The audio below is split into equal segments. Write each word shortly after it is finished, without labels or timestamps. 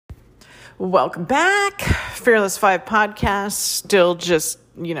Welcome back. Fearless 5 podcast. Still just,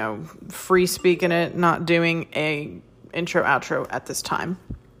 free speaking it, not doing a intro outro at this time.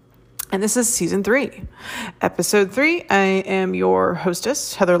 And this is season 3, episode 3. I am your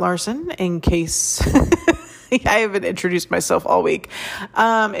hostess, Heather Larson, in case I haven't introduced myself all week.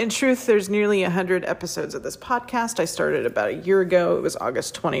 In truth, there's nearly 100 episodes of this podcast. I started about a year ago. It was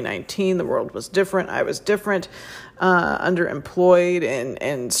August 2019. The world was different. I was different, underemployed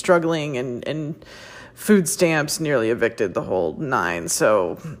and struggling and food stamps, nearly evicted, the whole nine.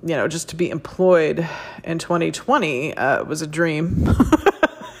 So, just to be employed in 2020 was a dream.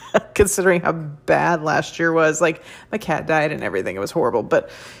 Considering how bad last year was. Like, my cat died and everything. It was horrible. But,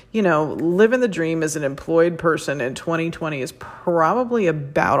 living the dream as an employed person in 2020 is probably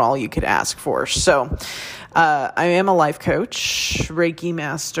about all you could ask for. So I am a life coach, Reiki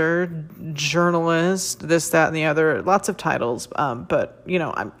master, journalist, this, that, and the other, lots of titles. But,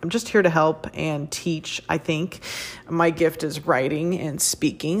 I'm just here to help and teach, I think. My gift is writing and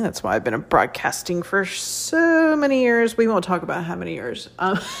speaking. That's why I've been broadcasting for so many years. We won't talk about how many years.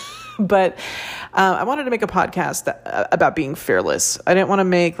 But I wanted to make a podcast about being fearless. I didn't want to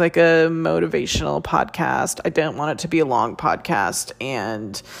make like a motivational podcast. I didn't want it to be a long podcast.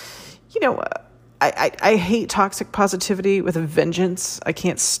 And, I hate toxic positivity with a vengeance. I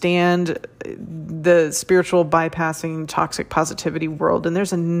can't stand the spiritual bypassing toxic positivity world. And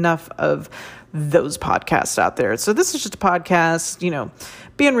there's enough of those podcasts out there. So this is just a podcast,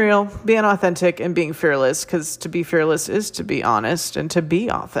 being real, being authentic, and being fearless, because to be fearless is to be honest and to be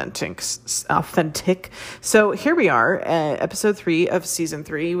authentic. So here we are, episode 3 of season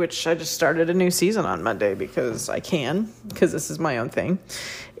 3, which I just started a new season on Monday because this is my own thing.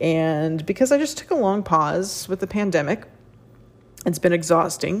 And because I just took a long pause with the pandemic. It's been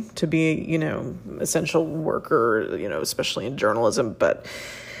exhausting to be, essential worker, especially in journalism, but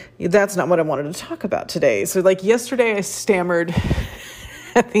that's not what I wanted to talk about today. So like yesterday I stammered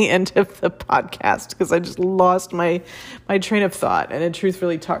at the end of the podcast because I just lost my train of thought, and in truth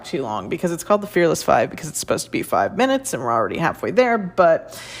really talked too long, because it's called the Fearless 5 because it's supposed to be 5 minutes and we're already halfway there.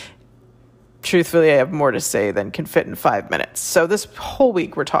 But truthfully, I have more to say than can fit in 5 minutes. So this whole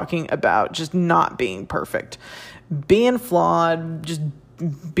week we're talking about just not being perfect, being flawed, just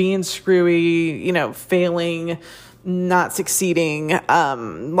being screwy, failing, not succeeding.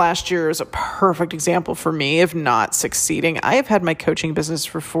 Last year is a perfect example for me of not succeeding. I have had my coaching business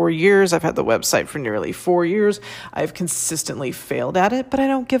for 4 years. I've had the website for nearly 4 years. I've consistently failed at it, but I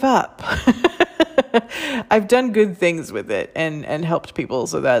don't give up. I've done good things with it and helped people.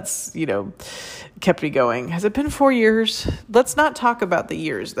 So that's, kept me going. Has it been 4 years? Let's not talk about the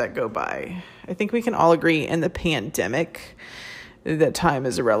years that go by. I think we can all agree in the pandemic that time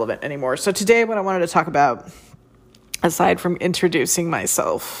is irrelevant anymore. So today what I wanted to talk about, aside from introducing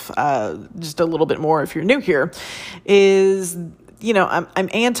myself, just a little bit more if you're new here, is, I'm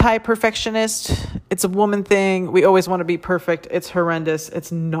anti-perfectionist. It's a woman thing. We always want to be perfect. It's horrendous.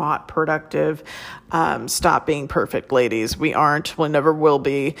 It's not productive. Stop being perfect, ladies. We aren't. We never will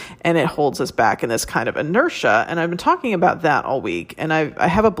be. And it holds us back in this kind of inertia. And I've been talking about that all week. And I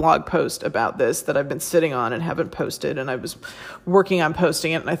have a blog post about this that I've been sitting on and haven't posted. And I was working on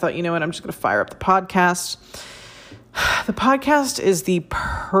posting it. And I thought, I'm just going to fire up the podcast. The podcast is the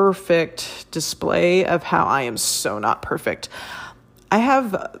perfect display of how I am so not perfect. I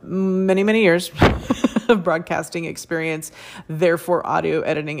have many, many years of broadcasting experience, therefore audio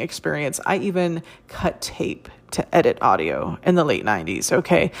editing experience. I even cut tape to edit audio in the late 90s,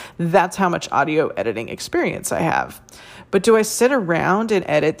 okay? That's how much audio editing experience I have. But do I sit around and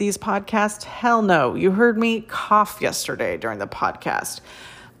edit these podcasts? Hell no. You heard me cough yesterday during the podcast.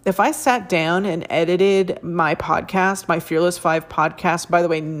 If I sat down and edited my podcast, my Fearless 5 podcast, by the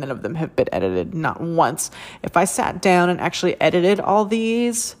way, none of them have been edited, not once. If I sat down and actually edited all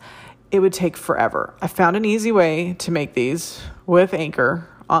these, it would take forever. I found an easy way to make these with Anchor,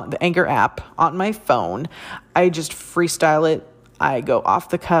 on the Anchor app on my phone. I just freestyle it. I go off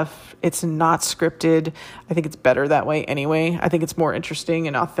the cuff. It's not scripted. I think it's better that way anyway. I think it's more interesting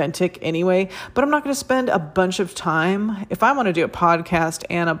and authentic anyway. But I'm not going to spend a bunch of time. If I want to do a podcast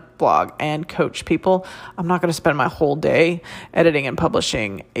and a blog and coach people, I'm not going to spend my whole day editing and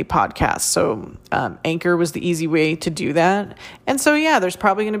publishing a podcast. So Anchor was the easy way to do that. And so, yeah, there's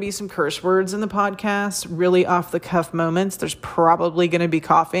probably going to be some curse words in the podcast, really off the cuff moments. There's probably going to be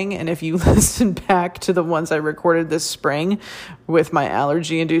coughing. And if you listen back to the ones I recorded this spring with my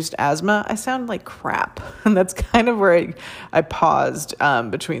allergy-induced asthma, I sound like crap. And that's kind of where I paused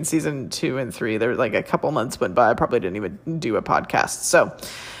between season 2 and 3. There were like a couple months went by. I probably didn't even do a podcast. So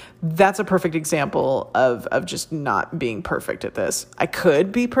that's a perfect example of just not being perfect at this. I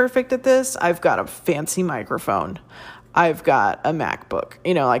could be perfect at this. I've got a fancy microphone. I've got a MacBook,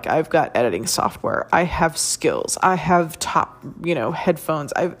 like I've got editing software. I have skills. I have top,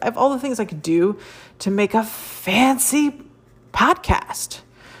 headphones. I have all the things I could do to make a fancy podcast.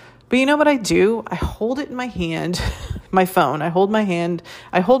 But you know what I do? I hold it in my hand, my phone. I hold my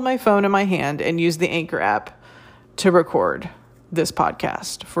phone in my hand and use the Anchor app to record this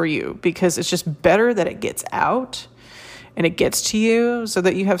podcast for you, because it's just better that it gets out and it gets to you so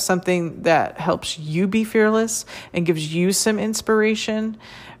that you have something that helps you be fearless and gives you some inspiration,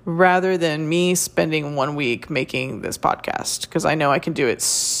 rather than me spending 1 week making this podcast, because I know I can do it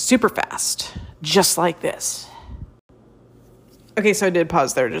super fast, just like this. Okay, so I did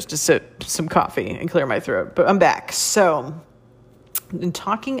pause there just to sip some coffee and clear my throat, but I'm back. So, in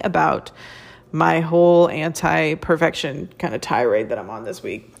talking about my whole anti-perfection kind of tirade that I'm on this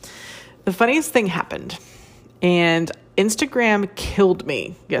week, the funniest thing happened, and Instagram killed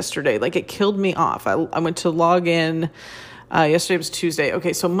me yesterday. Like, it killed me off. I went to log in. Yesterday was Tuesday.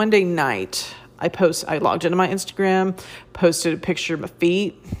 Okay, so Monday night, I logged into my Instagram, posted a picture of my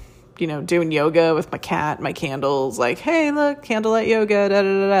feet, doing yoga with my cat, my candles, like, hey, look, candlelight yoga, da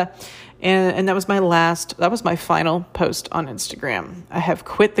da da da. And that was my final post on Instagram. I have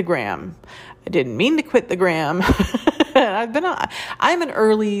quit the gram. I didn't mean to quit the gram. I'm an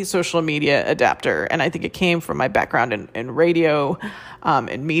early social media adapter, and I think it came from my background in radio,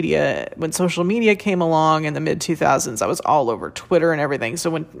 and media. When social media came along in the mid 2000s, I was all over Twitter and everything. So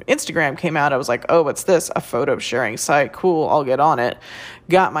when Instagram came out, I was like, oh, what's this? A photo sharing site. Cool. I'll get on it.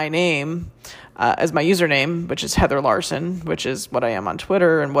 Got my name as my username, which is Heather Larson, which is what I am on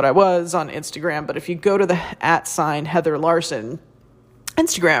Twitter and what I was on Instagram. But if you go to the @ Heather Larson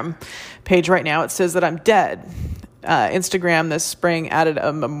Instagram page right now, it says that I'm dead. Instagram this spring added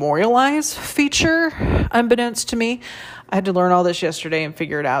a memorialize feature, unbeknownst to me. I had to learn all this yesterday and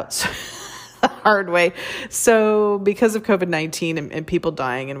figure it out the hard way. So because of COVID-19 and people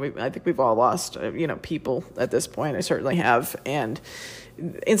dying, and I think we've all lost, people at this point. I certainly have. And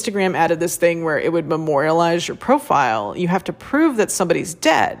Instagram added this thing where it would memorialize your profile. You have to prove that somebody's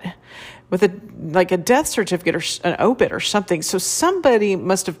dead with a death certificate or an obit or something. So somebody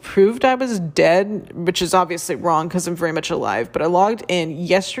must have proved I was dead, which is obviously wrong because I'm very much alive. But I logged in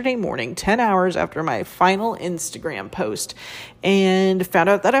yesterday morning, 10 hours after my final Instagram post, and found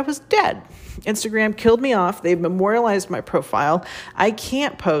out that I was dead. Instagram killed me off. They've memorialized my profile. I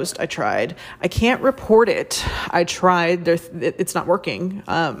can't post. I tried. I can't report it. I tried. It's not working.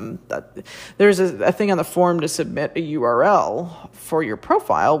 There's a thing on the form to submit a URL for your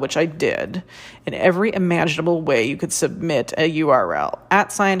profile, which I did in every imaginable way you could submit a URL.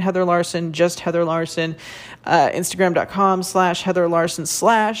 @ Heather Larson, just Heather Larson, Instagram.com/Heather Larson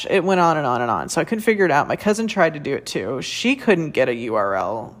 / it went on and on and on. So I couldn't figure it out. My cousin tried to do it too. She couldn't get a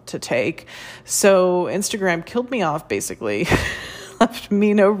URL to take. So Instagram killed me off, basically. Left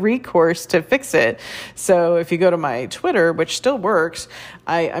me no recourse to fix it. So if you go to my Twitter, which still works,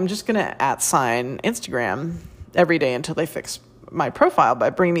 I'm just going to @ Instagram every day until they fix my profile by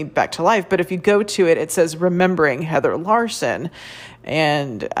bringing me back to life. But if you go to it, it says remembering Heather Larson,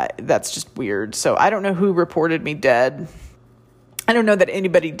 and that's just weird. So I don't know who reported me dead. I don't know that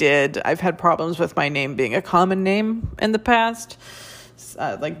anybody did. I've had problems with my name being a common name in the past,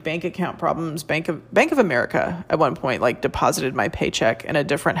 like bank account problems. Bank of America at one point deposited my paycheck in a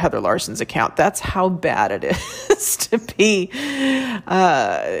different Heather Larson's account. That's how bad it is to be.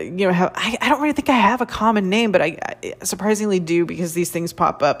 I don't really think I have a common name, but I surprisingly do, because these things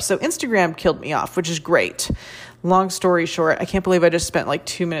pop up. So Instagram killed me off, which is great. Long story short, I can't believe I just spent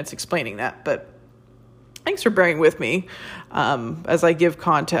 2 minutes explaining that, but thanks for bearing with me as I give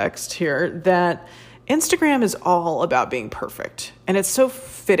context here that Instagram is all about being perfect. And it's so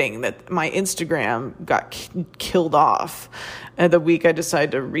fitting that my Instagram got killed off the week I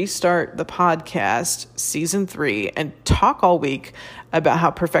decided to restart the podcast season 3 and talk all week about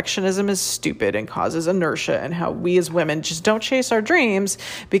how perfectionism is stupid and causes inertia, and how we as women just don't chase our dreams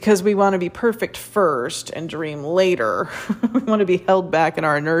because we want to be perfect first and dream later. We want to be held back in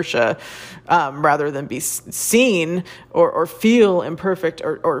our inertia rather than be seen or feel imperfect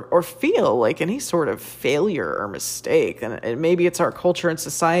or feel like any sort of failure or mistake. And maybe it's our culture and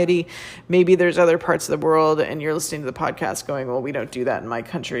society. Maybe there's other parts of the world and you're listening to the podcast going, well, we don't do that in my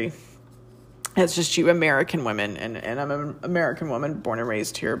country. It's just you American women, and I'm an American woman born and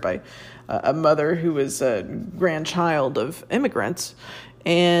raised here by a mother who was a grandchild of immigrants.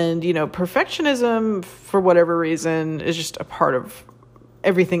 And, perfectionism, for whatever reason, is just a part of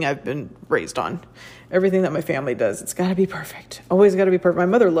everything I've been raised on, everything that my family does. It's got to be perfect. Always got to be perfect. My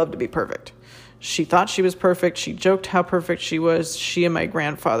mother loved to be perfect. She thought she was perfect. She joked how perfect she was. She and my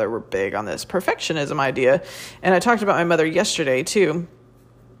grandfather were big on this perfectionism idea. And I talked about my mother yesterday too,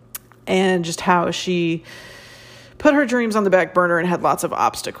 and just how she put her dreams on the back burner and had lots of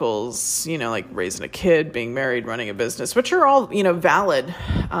obstacles, like raising a kid, being married, running a business, which are all, valid.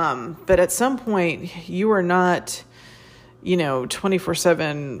 But at some point you are not,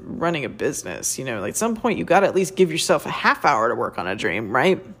 24/7 running a business, at some point you got to at least give yourself a half hour to work on a dream,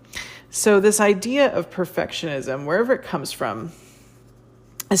 right? So this idea of perfectionism, wherever it comes from,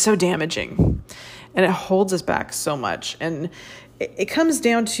 is so damaging, and it holds us back so much. And it comes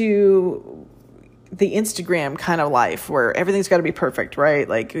down to the Instagram kind of life where everything's got to be perfect, right?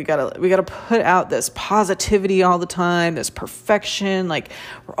 Like we got to put out this positivity all the time, this perfection. Like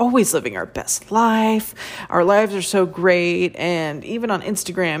we're always living our best life. Our lives are so great. And even on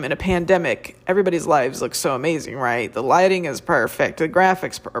Instagram in a pandemic, everybody's lives look so amazing, right? The lighting is perfect. The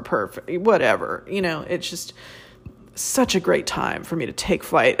graphics are perfect, whatever. It's just such a great time for me to take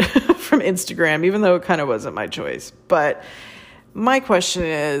flight from Instagram, even though it kind of wasn't my choice. But my question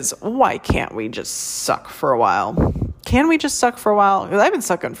is, why can't we just suck for a while? Can we just suck for a while? Because I've been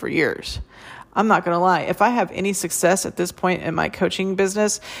sucking for years. I'm not going to lie. If I have any success at this point in my coaching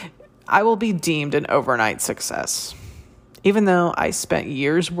business, I will be deemed an overnight success. Even though I spent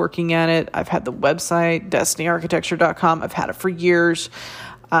years working at it, I've had the website, destinyarchitecture.com. I've had it for years.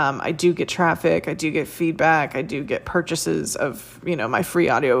 I do get traffic. I do get feedback. I do get purchases of, my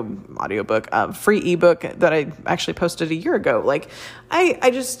free audiobook, free ebook that I actually posted a year ago. Like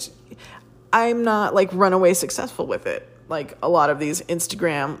I'm not like runaway successful with it, like a lot of these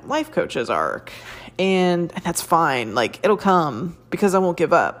Instagram life coaches are. And that's fine. Like it'll come because I won't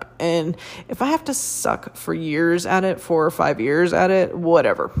give up. And if I have to suck for years at it, 4 or 5 years at it,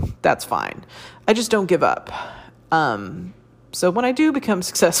 whatever, that's fine. I just don't give up. So when I do become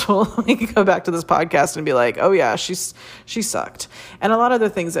successful, I can go back to this podcast and be like, oh yeah, she sucked. And a lot of the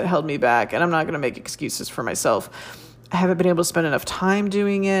things that held me back, and I'm not going to make excuses for myself, I haven't been able to spend enough time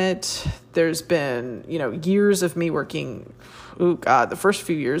doing it. There's been, years of me working. Oh God, the first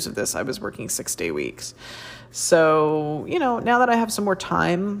few years of this, I was working 6-day weeks. So, now that I have some more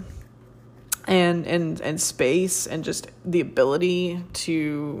time and space and just the ability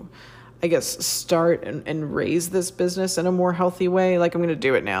to, I guess, start and raise this business in a more healthy way, like I'm going to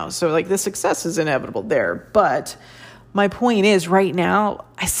do it now. So like the success is inevitable there. But my point is right now,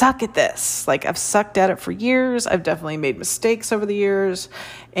 I suck at this. Like I've sucked at it for years. I've definitely made mistakes over the years.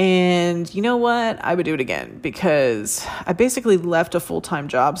 And you know what? I would do it again because I basically left a full-time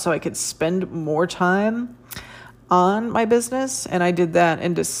job so I could spend more time on my business. And I did that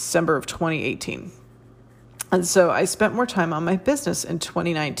in December of 2018. And so I spent more time on my business in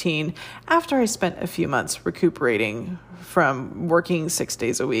 2019 after I spent a few months recuperating from working 6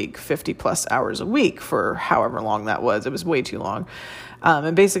 days a week, 50 plus hours a week for however long that was. It was way too long.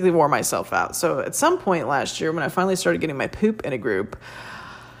 And basically wore myself out. So at some point last year, when I finally started getting my poop in a group,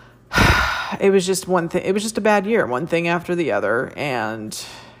 it was just one thing. It was just a bad year, one thing after the other. And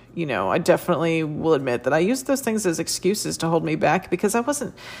I definitely will admit that I used those things as excuses to hold me back because I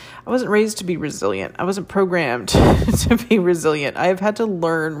wasn't raised to be resilient. I wasn't programmed to be resilient. I have had to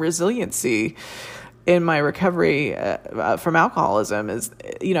learn resiliency in my recovery from alcoholism.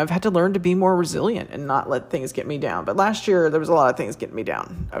 I've had to learn to be more resilient and not let things get me down. But last year there was a lot of things getting me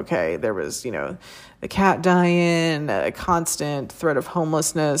down. Okay. There was, the cat dying, a constant threat of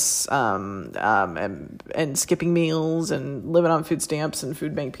homelessness, and skipping meals and living on food stamps and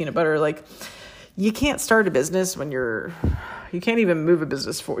food bank peanut butter. Like you can't start a business when you can't even move a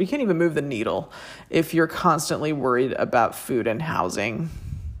business you can't even move the needle if you're constantly worried about food and housing.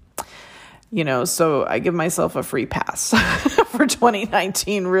 So I give myself a free pass for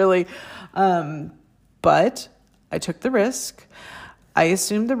 2019, really. But I took the risk. I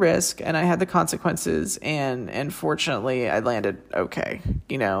assumed the risk and I had the consequences, and fortunately I landed okay,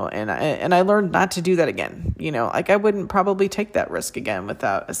 and I learned not to do that again. Like I wouldn't probably take that risk again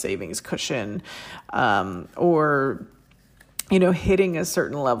without a savings cushion, or hitting a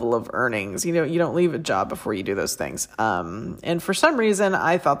certain level of earnings. You don't leave a job before you do those things. And for some reason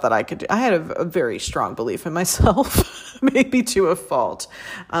I thought that I had a very strong belief in myself, maybe to a fault.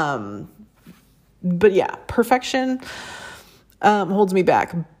 But yeah, perfection holds me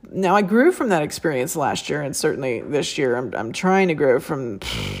back. Now I grew from that experience last year, and certainly this year I'm trying to grow from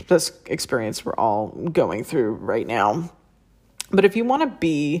this experience we're all going through right now. But if you want to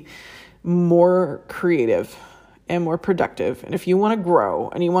be more creative and more productive, and if you want to grow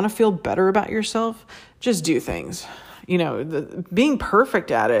and you want to feel better about yourself, just do things. Being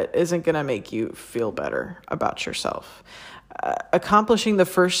perfect at it isn't going to make you feel better about yourself. Accomplishing the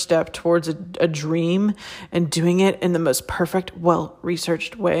first step towards a dream and doing it in the most perfect,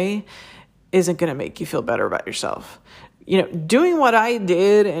 well-researched way isn't going to make you feel better about yourself. Doing what I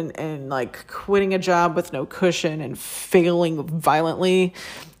did and like quitting a job with no cushion and failing violently,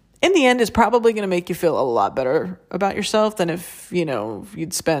 in the end, is probably going to make you feel a lot better about yourself than if,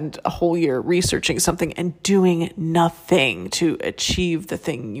 you'd spend a whole year researching something and doing nothing to achieve the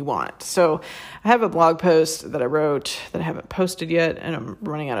thing you want. So I have a blog post that I wrote that I haven't posted yet, and I'm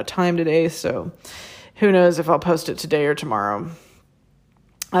running out of time today. So who knows if I'll post it today or tomorrow.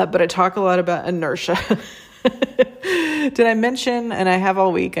 But I talk a lot about inertia. Did I mention, and I have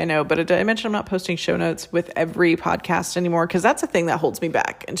all week, I know, but did I mention I'm not posting show notes with every podcast anymore? Because that's a thing that holds me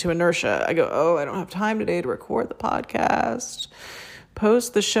back into inertia. I go, I don't have time today to record the podcast,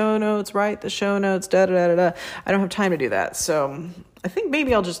 post the show notes, write the show notes, I don't have time to do that. So I think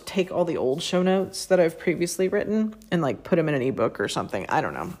maybe I'll just take all the old show notes that I've previously written and like put them in an ebook or something. I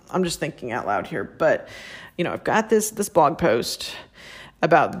don't know. I'm just thinking out loud here. But, I've got this blog post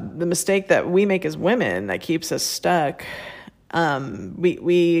about the mistake that we make as women that keeps us stuck.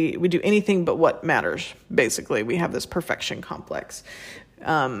 We do anything but what matters. Basically, we have this perfection complex.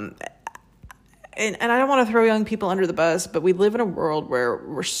 And I don't want to throw young people under the bus, but we live in a world where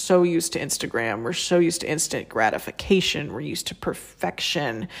we're so used to Instagram. We're so used to instant gratification. We're used to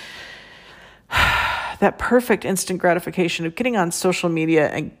perfection. That perfect instant gratification of getting on social media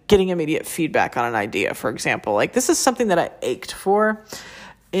and getting immediate feedback on an idea, for example. Like, this is something that I ached for.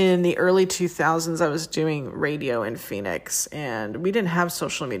 In the early 2000s, I was doing radio in Phoenix, and we didn't have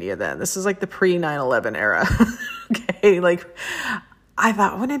social media then. This is like the pre-9/11 era. Okay, like, I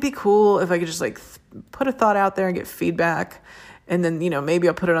thought, wouldn't it be cool if I could just like put a thought out there and get feedback? And then, maybe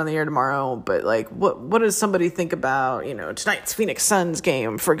I'll put it on the air tomorrow, but like, what does somebody think about, tonight's Phoenix Suns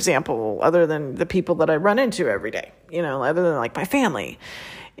game, for example, other than the people that I run into every day, other than like my family.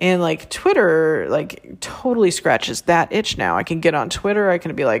 And like Twitter, like totally scratches that itch now. I can get on Twitter. I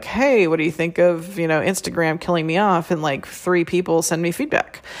can be like, hey, what do you think of, Instagram killing me off? And like 3 people send me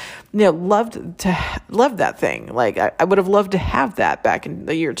feedback. Loved that thing. Like I would have loved to have that back in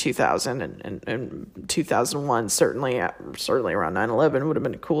the year 2000 and 2001. Certainly around 9/11 would have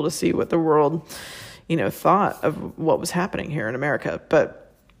been cool to see what the world, thought of what was happening here in America.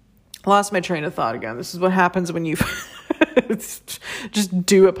 But I lost my train of thought again. This is what happens when you just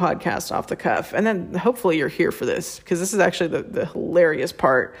do a podcast off the cuff. And then hopefully you're here for this, because this is actually the hilarious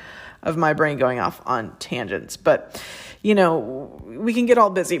part of my brain going off on tangents. But, we can get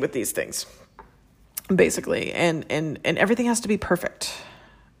all busy with these things, basically. And everything has to be perfect.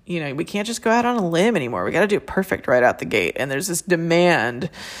 We can't just go out on a limb anymore. We got to do it perfect right out the gate. And there's this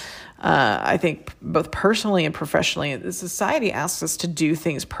demand, I think, both personally and professionally, the society asks us to do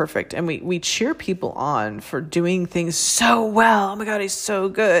things perfect, and we cheer people on for doing things so well. Oh my God, he's so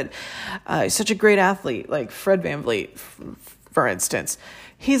good. He's such a great athlete, like Fred VanVleet, for instance.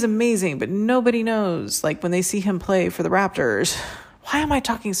 He's amazing, but nobody knows, like, when they see him play for the Raptors. Why am I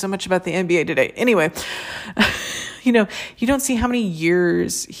talking so much about the NBA today? Anyway, you don't see how many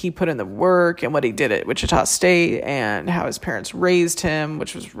years he put in the work and what he did at Wichita State and how his parents raised him,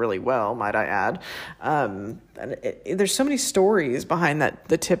 which was really well, might I add. There's so many stories behind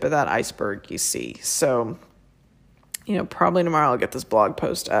the tip of that iceberg you see. So, probably tomorrow I'll get this blog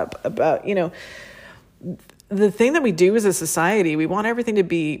post up about, the thing that we do as a society. We want everything to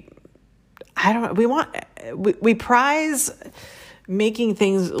be, we prize making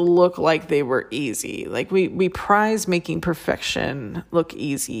things look like they were easy. Like we prize making perfection look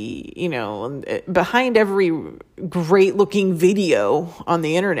easy, and behind every great looking video on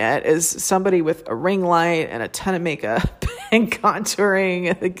the internet is somebody with a ring light and a ton of makeup and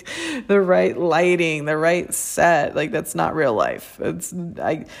contouring, like the right lighting, the right set. Like, that's not real life.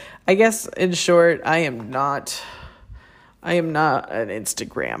 I guess in short, I am not an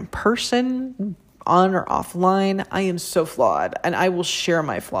Instagram person, on or offline. I am so flawed, and I will share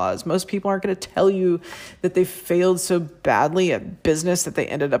my flaws. Most people aren't going to tell you that they failed so badly at business that they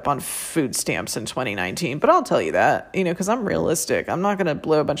ended up on food stamps in 2019. But I'll tell you that, because I'm realistic. I'm not going to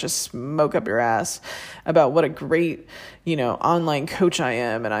blow a bunch of smoke up your ass about what a great, online coach I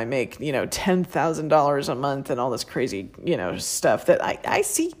am, and I make, $10,000 a month and all this crazy, stuff that I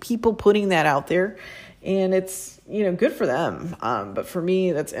see people putting that out there. And it's, good for them. But for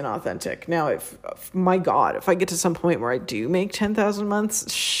me, that's inauthentic. Now, if my God, if I get to some point where I do make 10,000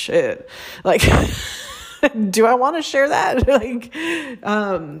 months, shit, like, do I want to share that?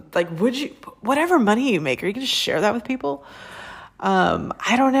 Would you, whatever money you make, are you going to share that with people?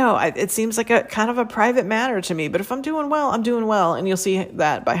 I don't know. It seems like a kind of a private matter to me, but if I'm doing well, I'm doing well. And you'll see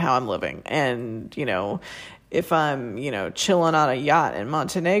that by how I'm living. And, if I'm, chilling on a yacht in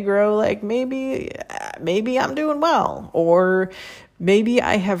Montenegro, like maybe I'm doing well. Or maybe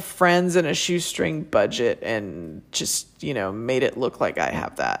I have friends in a shoestring budget and just, made it look like I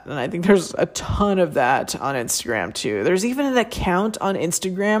have that. And I think there's a ton of that on Instagram too. There's even an account on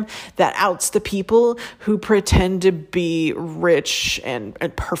Instagram that outs the people who pretend to be rich and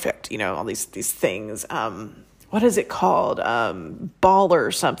perfect, all these things. What is it called? Baller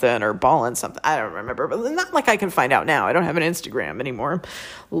or something, or Ballin' something. I don't remember, but not like I can find out now. I don't have an Instagram anymore. I'm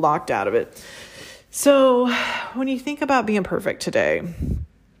locked out of it. So when you think about being perfect today,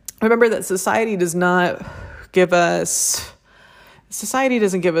 remember that society doesn't give us,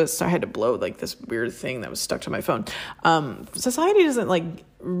 I had to blow like this weird thing that was stuck to my phone. Society doesn't like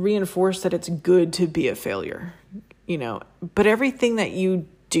reinforce that it's good to be a failure, but everything that you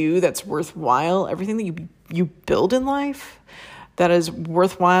do that's worthwhile, everything that you build in life that is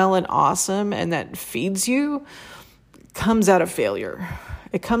worthwhile and awesome and that feeds you comes out of failure.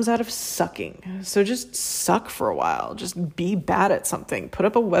 It comes out of sucking. So just suck for a while. Just be bad at something. Put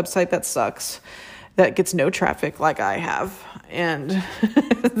up a website that sucks, that gets no traffic like I have. And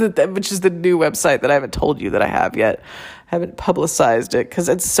which is the new website that I haven't told you that I have yet. I haven't publicized it because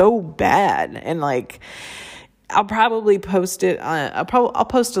it's so bad. And like, I'll probably post it. I'll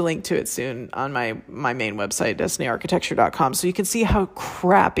post a link to it soon on my main website, destinyarchitecture.com, so you can see how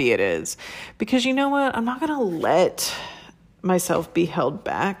crappy it is. Because you know what? I'm not going to let myself be held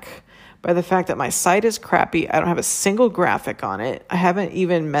back by the fact that my site is crappy. I don't have a single graphic on it. I haven't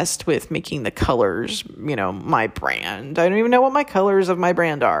even messed with making the colors, my brand. I don't even know what my colors of my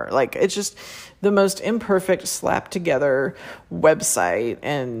brand are. Like, it's just the most imperfect slapped together website.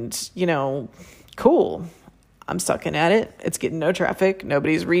 And, cool. I'm sucking at it. It's getting no traffic.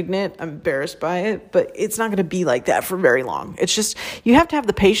 Nobody's reading it. I'm embarrassed by it, but it's not going to be like that for very long. It's just, you have to have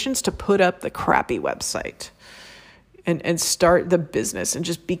the patience to put up the crappy website and start the business and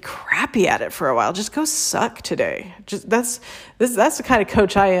just be crappy at it for a while. Just go suck today. That's the kind of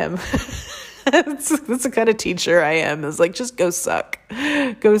coach I am. That's the kind of teacher I am. Is like, just go suck.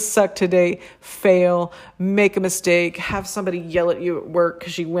 Go suck today. Fail. Make a mistake. Have somebody yell at you at work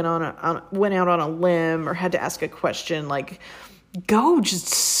because you went out on a limb or had to ask a question. Like, go just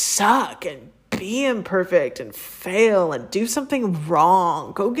suck and be imperfect and fail and do something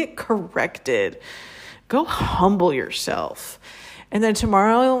wrong. Go get corrected. Go humble yourself. And then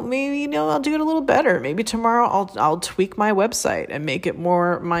tomorrow, maybe, I'll do it a little better. Maybe tomorrow I'll tweak my website and make it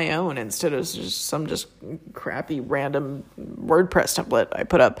more my own instead of just some crappy random WordPress template I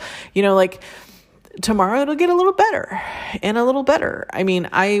put up. Like tomorrow it'll get a little better and a little better. I mean,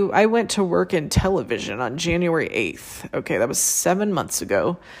 I went to work in television on January 8th. Okay, that was 7 months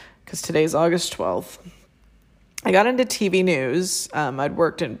ago because today's August 12th. I got into TV news. I'd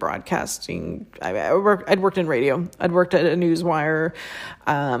worked in broadcasting. I'd worked in radio. I'd worked at a newswire.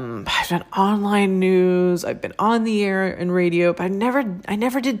 I've done online news. I've been on the air in radio, but I never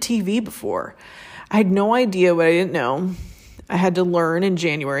did TV before. I had no idea what I didn't know. I had to learn in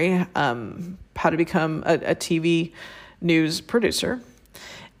January how to become a TV news producer.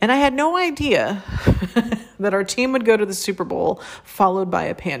 And I had no idea that our team would go to the Super Bowl followed by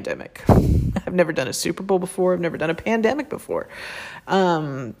a pandemic. I've never done a Super Bowl before. I've never done a pandemic before.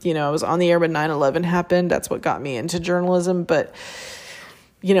 I was on the air when 9/11 happened. That's what got me into journalism. But,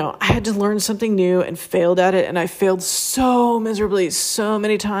 I had to learn something new and failed at it. And I failed so miserably so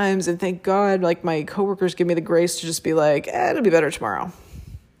many times. And thank God, like, my coworkers give me the grace to just be like, it'll be better tomorrow.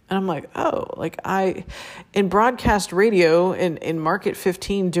 And I'm like, in broadcast radio, in Market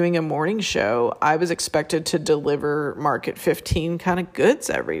 15 doing a morning show, I was expected to deliver Market 15 kind of goods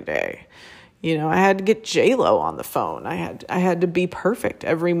every day. I had to get J-Lo on the phone. I had to be perfect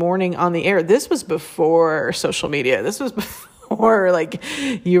every morning on the air. This was before social media. This was before like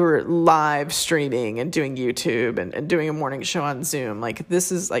you were live streaming and doing YouTube and doing a morning show on Zoom. Like,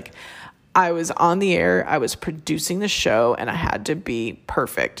 this is like, I was on the air, I was producing the show, and I had to be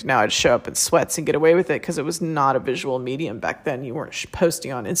perfect. Now, I'd show up in sweats and get away with it because it was not a visual medium back then. You weren't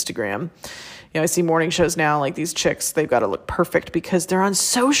posting on Instagram. I see morning shows now, like these chicks, they've got to look perfect because they're on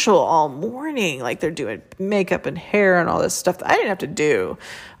social all morning. Like, they're doing makeup and hair and all this stuff that I didn't have to do.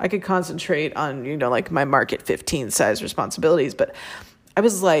 I could concentrate on, like my Market 15 size responsibilities, but I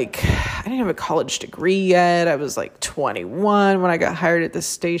was like, I didn't have a college degree yet. I was like 21 when I got hired at this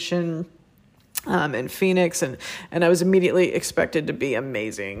station in Phoenix, and I was immediately expected to be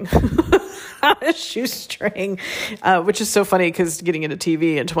amazing on a shoestring, which is so funny because getting into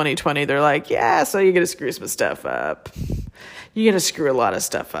TV in 2020, they're like, yeah, so you're going to screw some stuff up. you're going to screw a lot of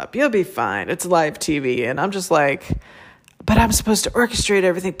stuff up. You'll be fine. It's live TV. And I'm just like, but I'm supposed to orchestrate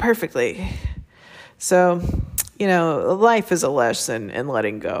everything perfectly. So, life is a lesson in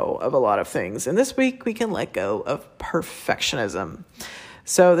letting go of a lot of things. And this week we can let go of perfectionism.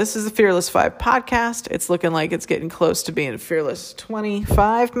 So this is the Fearless 5 podcast. It's looking like it's getting close to being Fearless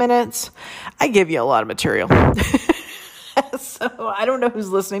 25 minutes. I give you a lot of material. So I don't know who's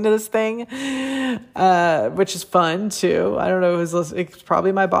listening to this thing, which is fun too. I don't know who's listening. It's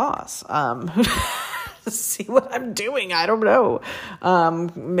probably my boss. See what I'm doing. I don't know.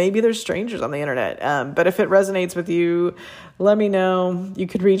 Maybe there's strangers on the internet. But if it resonates with you, let me know. You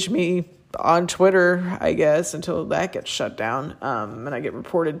could reach me on Twitter, I guess, until that gets shut down. And I get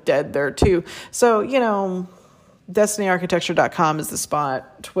reported dead there too. So, destinyarchitecture.com is the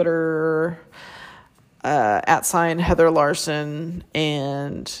spot. Twitter, @ Heather Larson,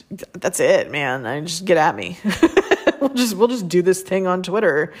 and that's it, man. I just get at me. We'll just do this thing on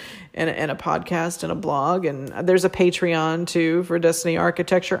Twitter and a podcast and a blog, and there's a Patreon too for Destiny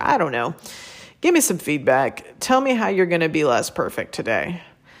Architecture. I don't know. Give me some feedback. Tell me how you're going to be less perfect today.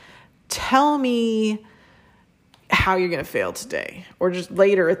 Tell me how you're going to fail today, or just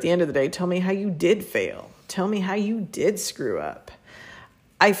later at the end of the day, tell me how you did fail. Tell me how you did screw up.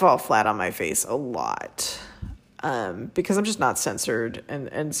 I fall flat on my face a lot because I'm just not censored.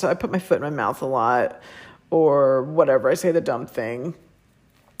 And so I put my foot in my mouth a lot or whatever. I say the dumb thing.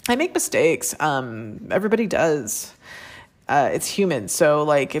 I make mistakes. Everybody does. It's human. So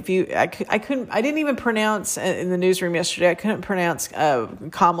like I didn't even pronounce in the newsroom yesterday. I couldn't pronounce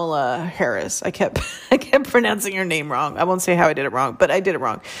Kamala Harris. I kept pronouncing her name wrong. I won't say how I did it wrong, but I did it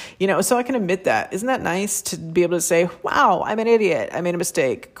wrong. So I can admit that. Isn't that nice to be able to say, wow, I'm an idiot. I made a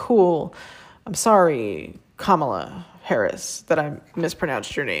mistake. Cool. I'm sorry, Kamala Harris, that I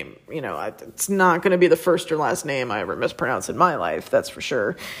mispronounced your name. It's not going to be the first or last name I ever mispronounce in my life. That's for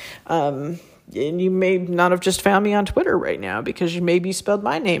sure. And you may not have just found me on Twitter right now because maybe you spelled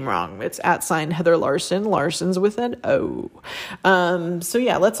my name wrong. It's @ Heather Larson. Larson's with an O. So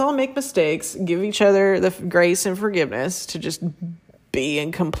yeah, let's all make mistakes. Give each other the grace and forgiveness to just be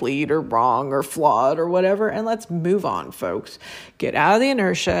incomplete or wrong or flawed or whatever. And let's move on, folks. Get out of the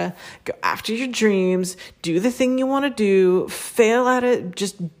inertia. Go after your dreams. Do the thing you want to do. Fail at it.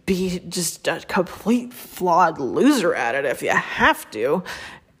 Just be just a complete flawed loser at it if you have to.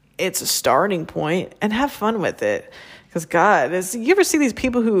 It's a starting point, and have fun with it. Because God, you ever see these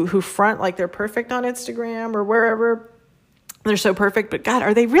people who front like they're perfect on Instagram or wherever? They're so perfect, but God,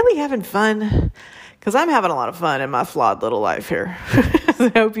 are they really having fun? Because I'm having a lot of fun in my flawed little life here.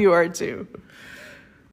 I hope you are too.